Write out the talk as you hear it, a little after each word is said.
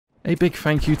A big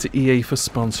thank you to EA for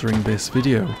sponsoring this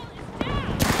video.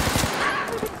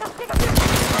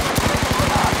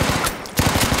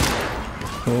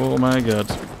 Oh my god.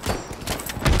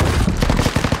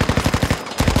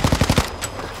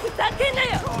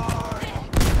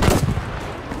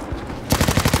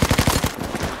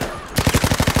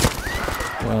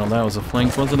 Well, that was a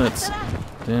flank, wasn't it?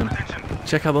 Damn.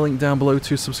 Check out the link down below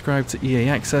to subscribe to EA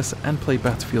Access and play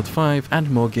Battlefield 5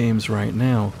 and more games right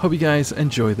now. Hope you guys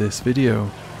enjoy this video.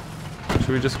 Should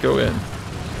we just go in?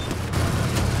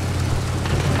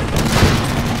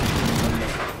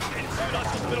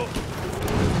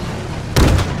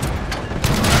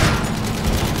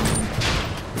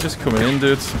 We're just coming in,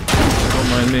 dudes. Don't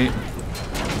mind me.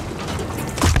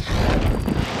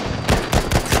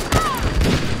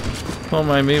 Don't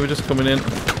mind me, we're just coming in.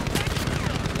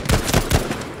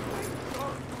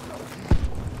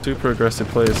 Super aggressive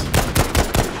plays.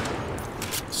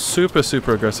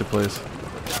 Super aggressive plays.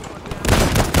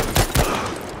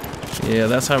 Yeah,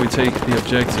 that's how we take the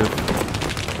objective.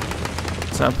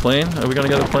 Is that a plane? Are we gonna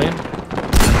get a plane?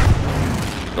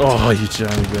 Oh, you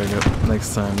jammy burger.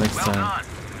 Next time, next time.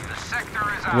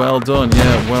 Well done,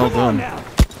 yeah, well done.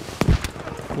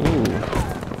 Ooh.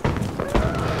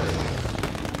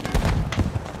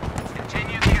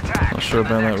 Not sure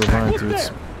about that revive,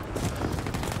 dudes.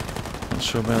 Not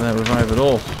sure about that revive at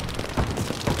all.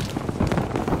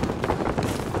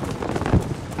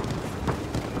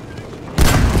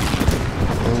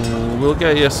 Oh, we'll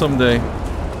get you someday.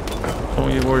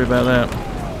 Don't you worry about that.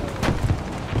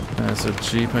 There's a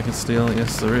jeep I can steal.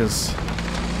 Yes, there is.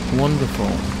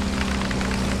 Wonderful.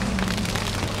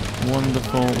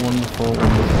 Wonderful, wonderful,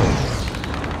 wonderful.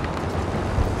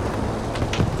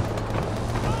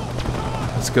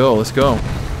 Let's go, let's go.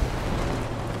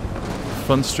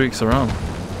 Fun streaks are on.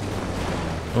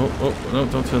 Oh, no,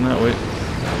 don't turn that way.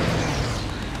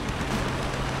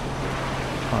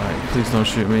 Alright, please don't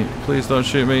shoot me. Please don't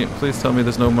shoot me. Please tell me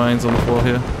there's no mines on the floor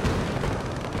here.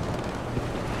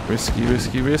 Risky,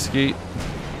 risky, risky.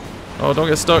 Oh, don't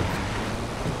get stuck.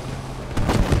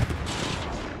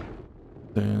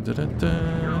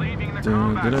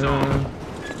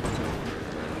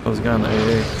 How's it going,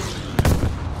 AA?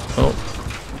 Oh.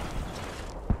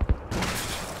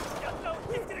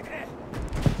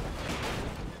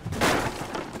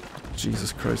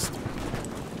 Jesus Christ.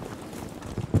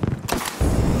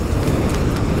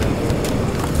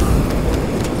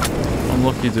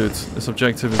 Unlucky, dudes. This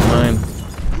objective is mine.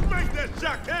 You made that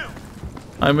shot count.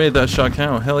 I made that shot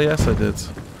count. Hell yes, I did.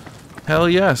 Hell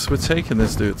yes, we're taking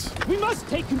this, dudes. We must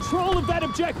take control of that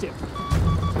objective.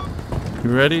 You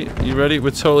ready? You ready?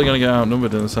 We're totally gonna get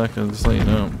outnumbered in a second, just let you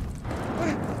know.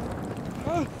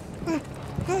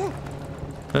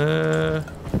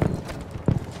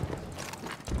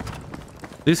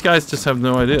 These guys just have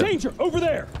no idea. Danger over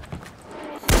there.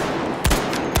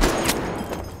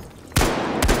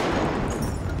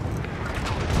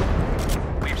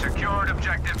 We've secured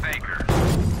objective Baker.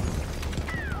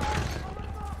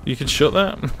 You can shut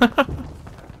that?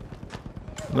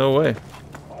 No way.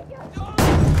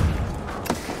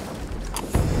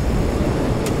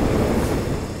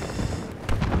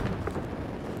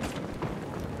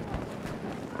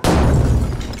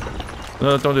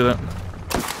 No, don't do that.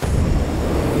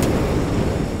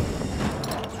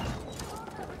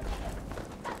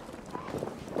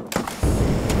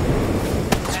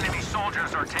 Enemy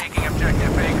soldiers are taking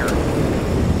objective Baker.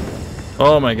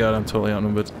 Oh my god, I'm totally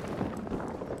outnumbered.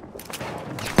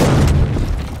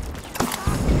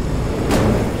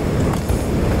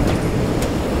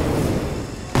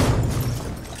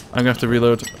 I'm gonna have to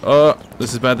reload. Oh,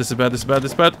 this is bad, this is bad, this is bad,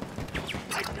 this is bad.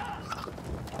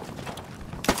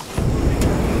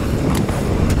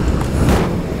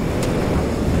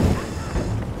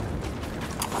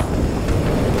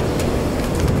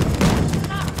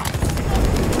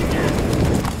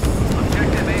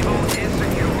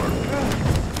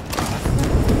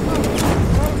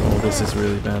 This is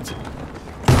really bad.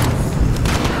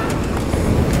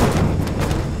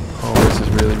 Oh, this is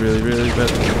really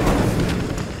bad.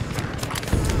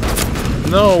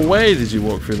 No way did you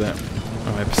walk through that.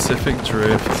 Alright, Pacific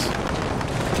Drift.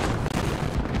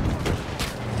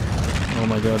 Oh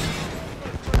my god.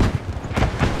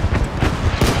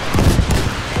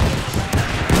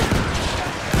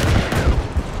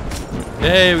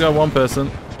 Hey, we got one person.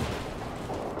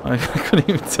 I couldn't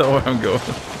even tell where I'm going.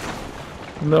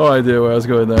 No idea where I was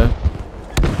going there.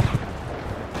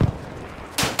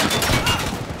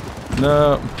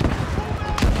 No.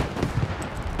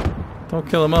 Don't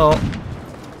kill them all.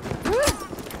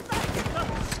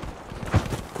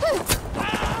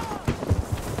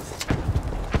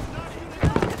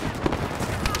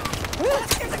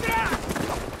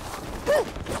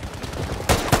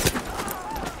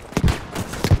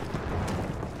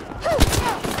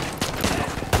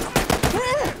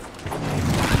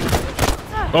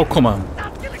 Oh, come on.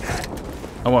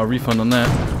 I want a refund on that.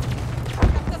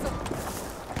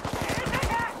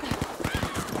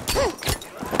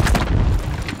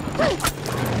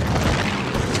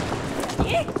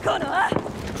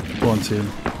 Go on, team.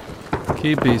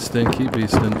 Keep beasting, keep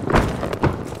beasting.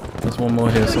 There's one more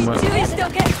here somewhere.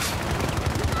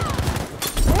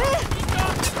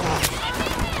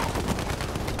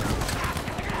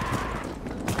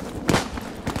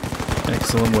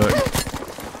 Excellent work.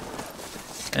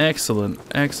 Excellent,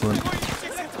 excellent.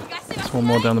 There's one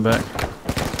more down the back.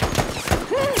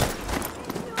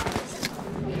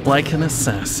 Like an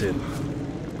assassin.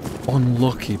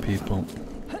 Unlucky people.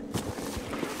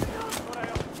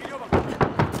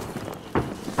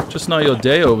 Just not your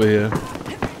day over here.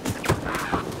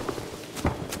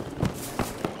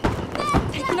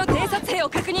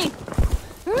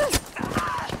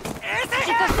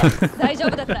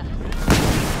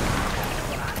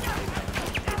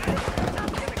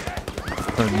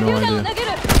 I have no idea.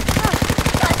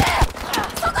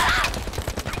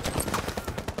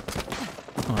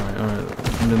 Alright,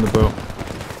 I'm in the boat.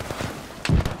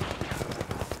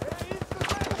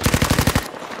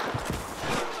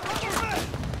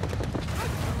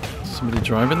 Somebody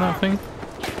driving that thing?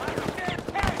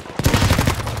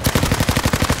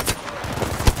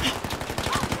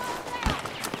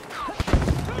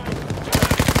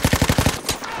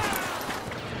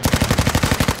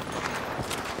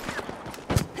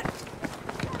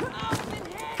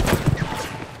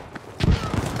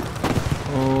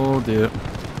 Oh dear.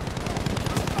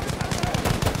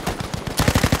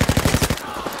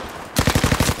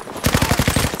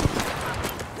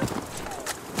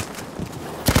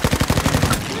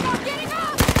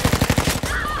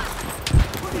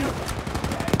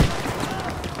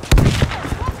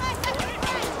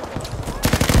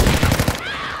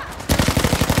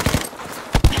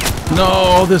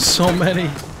 No, there's so many.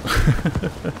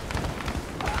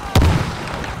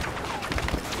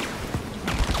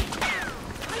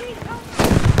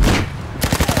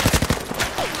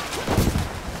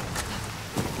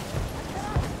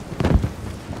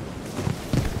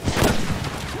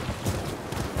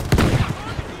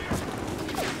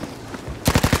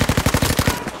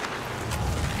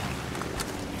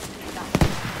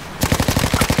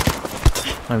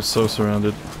 I'm so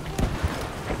surrounded.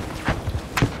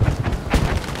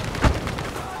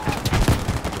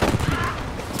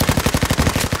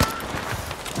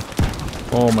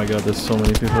 Oh my god, there's so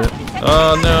many people.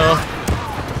 Oh no!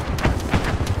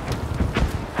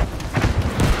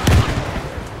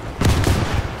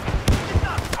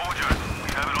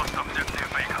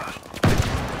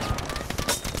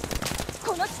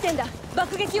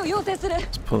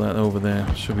 Let's pull that over there.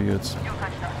 Should be good.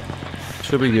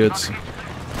 Should be good.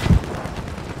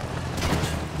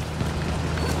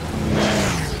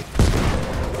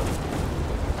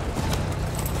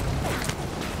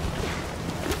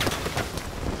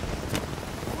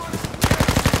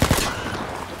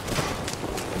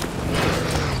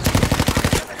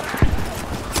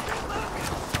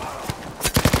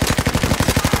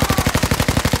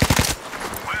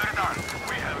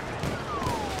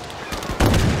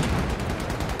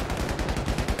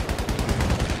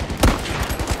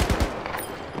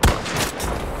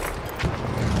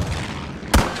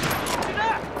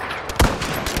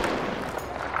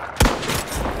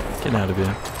 Get out of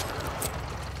here.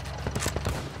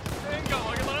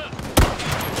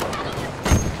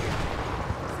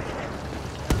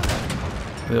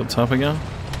 Are they up top again?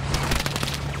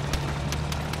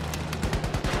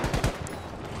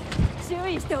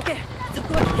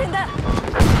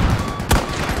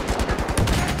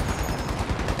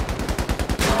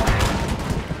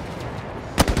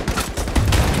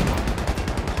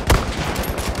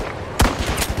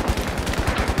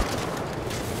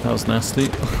 That was nasty.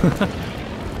 The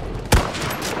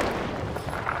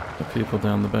people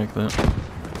down the back there.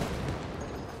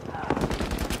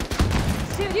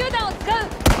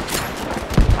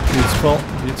 Beautiful,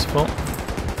 beautiful.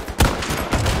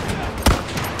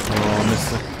 Oh, I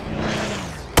missed it.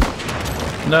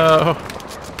 No!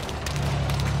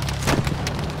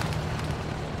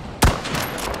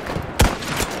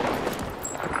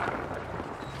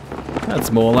 That's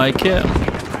more like it.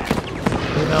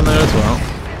 Go down there as well.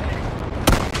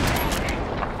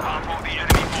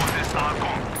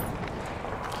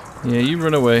 Yeah, you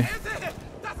run away.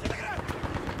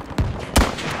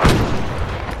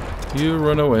 You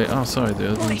run away. Oh, sorry,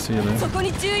 dude. I didn't see you there.